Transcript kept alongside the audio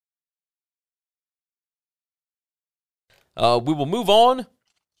We will move on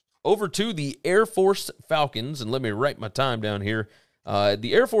over to the Air Force Falcons, and let me write my time down here.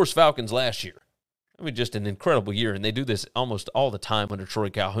 The Air Force Falcons last year, I mean, just an incredible year, and they do this almost all the time under Troy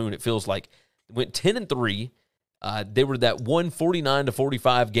Calhoun. It feels like went 10-3. They were that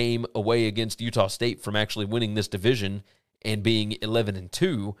 149-45 game away against Utah State from actually winning this division and being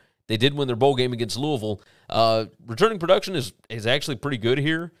 11-2. They did win their bowl game against Louisville. Returning production is actually pretty good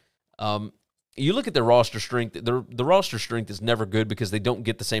here. You look at their roster strength. The roster strength is never good because they don't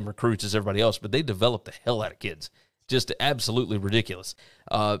get the same recruits as everybody else, but they develop the hell out of kids. Just absolutely ridiculous.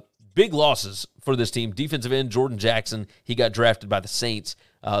 Big losses for this team. Defensive end Jordan Jackson, he got drafted by the Saints.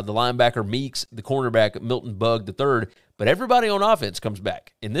 The linebacker Meeks, the cornerback Milton Bugg III. But everybody on offense comes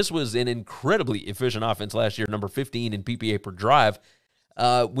back. And this was an incredibly efficient offense last year, number 15 in PPA per drive.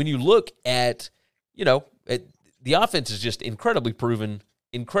 When you look at, the offense is just incredibly proven,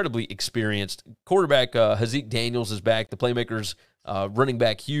 incredibly experienced. Quarterback Hazik Daniels is back. The playmakers, running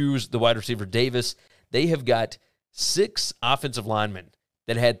back Hughes, the wide receiver Davis. They have got 6 offensive linemen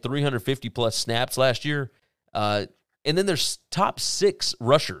that had 350-plus snaps last year. And then their top 6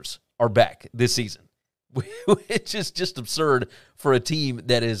 rushers are back this season, which is just absurd for a team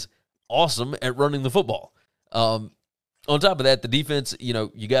that is awesome at running the football. On top of that, the defense,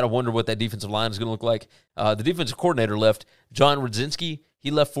 you got to wonder what that defensive line is going to look like. The defensive coordinator left, John Rudzinski. He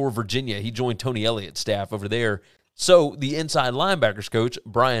left for Virginia. He joined Tony Elliott's staff over there. So the inside linebackers coach,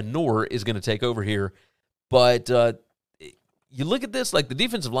 Brian Knorr, is going to take over here. But you look at this, like the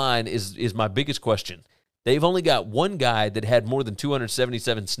defensive line is my biggest question. They've only got one guy that had more than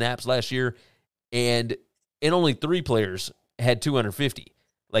 277 snaps last year, and only 3 players had 250.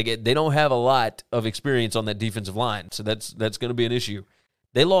 Like, they don't have a lot of experience on that defensive line, so that's going to be an issue.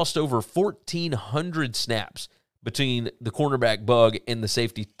 They lost over 1,400 snaps between the cornerback Bug and the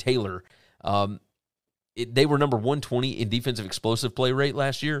safety Taylor. They were number 120 in defensive explosive play rate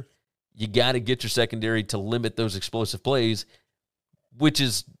last year. You got to get your secondary to limit those explosive plays, which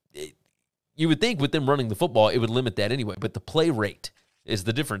is, you would think with them running the football, it would limit that anyway, but the play rate is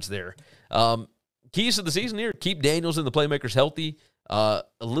the difference there. Keys to the season here, keep Daniels and the playmakers healthy, a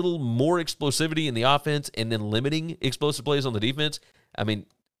little more explosivity in the offense, and then limiting explosive plays on the defense. I mean,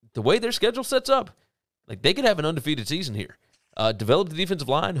 the way their schedule sets up, like, they could have an undefeated season here. Develop the defensive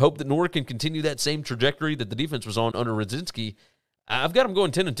line, hope that Nora can continue that same trajectory that the defense was on under Rudzinski. I've got them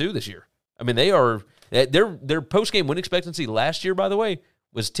going 10-2 this year. I mean, their post-game win expectancy last year, by the way,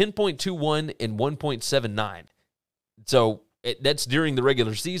 was 10.21 and 1.79. So that's during the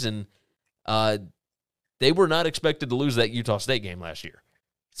regular season. They were not expected to lose that Utah State game last year.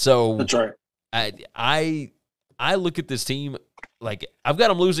 So that's right. I look at this team like I've got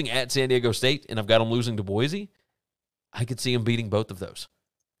them losing at San Diego State and I've got them losing to Boise. I could see them beating both of those.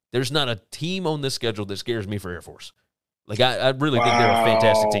 There's not a team on this schedule that scares me for Air Force. Like, I really think they're a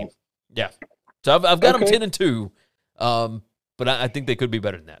fantastic team. Yeah. So I've got them 10-2, but I think they could be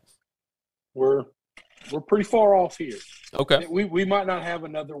better than that. We're pretty far off here. Okay. We might not have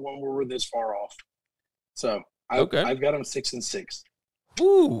another one where we're this far off. So I've got them 6-6.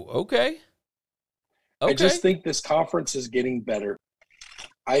 Ooh, okay. I just think this conference is getting better.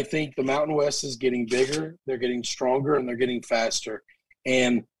 I think the Mountain West is getting bigger, they're getting stronger, and they're getting faster.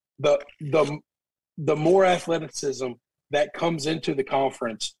 And the more athleticism that comes into the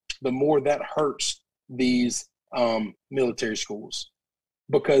conference, the more that hurts these military schools,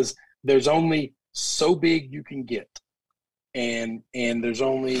 because there's only so big you can get, and there's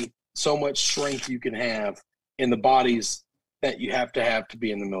only so much strength you can have in the bodies that you have to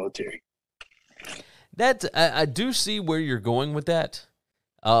be in the military. That I do see where you're going with that.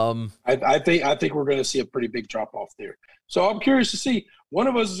 I think we're going to see a pretty big drop off there. So I'm curious to see. One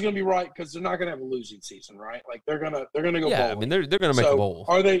of us is going to be right because they're not going to have a losing season, right? Like they're going to go. Yeah, bowling. I mean they're going to make a bowl.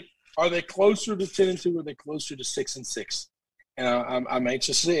 Are they closer to 10-2? Or are they closer to 6-6? And I'm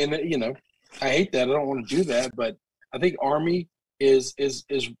anxious to see. And I hate that. I don't want to do that, but I think Army is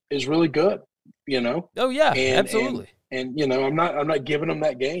really good. Oh yeah, absolutely. And I'm not giving them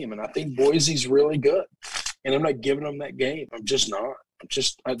that game. And I think Boise's really good. And I'm not giving them that game. I'm just not.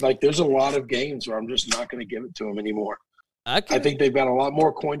 There's a lot of games where I'm just not going to give it to them anymore. I think they've got a lot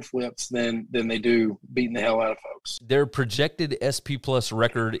more coin flips than they do beating the hell out of folks. Their projected SP Plus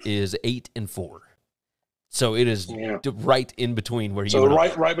record is 8-4. So it is right in betwine where you. So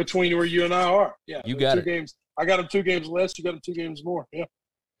right between where you and I are. Yeah, you got 2 games. I got them 2 games less. You got them 2 games more. Yeah.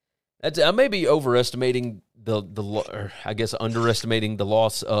 I may be overestimating or I guess underestimating the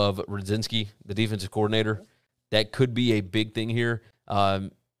loss of Rudzinski, the defensive coordinator. That could be a big thing here. I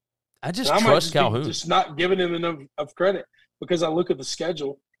trust Calhoun. Just not giving him enough of credit because I look at the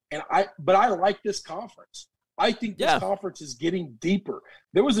schedule but I like this conference. I think this conference is getting deeper.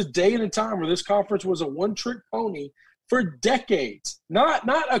 There was a day and a time where this conference was a one-trick pony for decades, not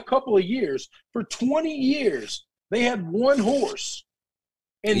a couple of years. For 20 years, they had one horse.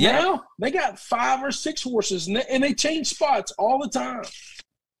 And now they got 5 or 6 horses, and they change spots all the time.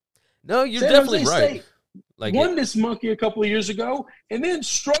 No, you're definitely right. Like won this monkey a couple of years ago and then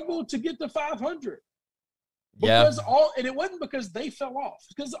struggled to get to 500. Because and it wasn't because they fell off,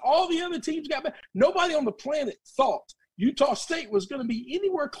 because all the other teams got better. Nobody on the planet thought Utah State was going to be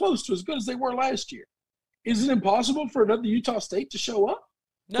anywhere close to as good as they were last year. Is it impossible for another Utah State to show up?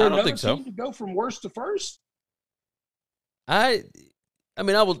 No, I don't think so. Team to go from worst to first? I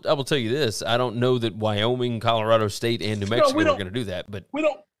mean, I will tell you this. I don't know that Wyoming, Colorado State, and New Mexico are going to do that, but we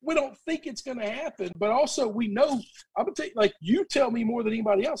don't think it's going to happen. But also, we know. I'm going to tell you, like you tell me more than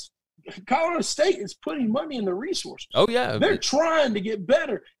anybody else. Colorado State is putting money in the resources. Oh yeah, they're trying to get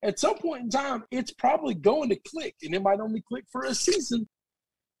better. At some point in time, it's probably going to click, and it might only click for a season.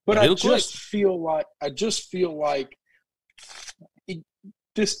 But I just feel like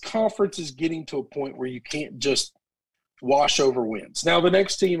this conference is getting to a point where you can't just wash over wins. Now, the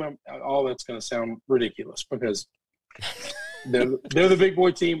next team, all that's going to sound ridiculous because they're the big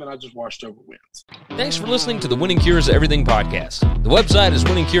boy team, and I just washed over wins. Thanks for listening to the Winning Cures Everything podcast. The website is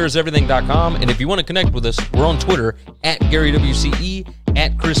winningcureseverything.com, and if you want to connect with us, we're on Twitter at GaryWCE,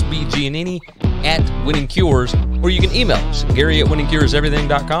 at Chris B. Giannini, at Winning Cures, or you can email us, Gary at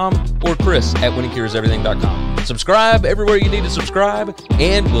winningcureseverything.com or Chris at winningcureseverything.com. Subscribe everywhere you need to subscribe,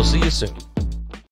 and we'll see you soon.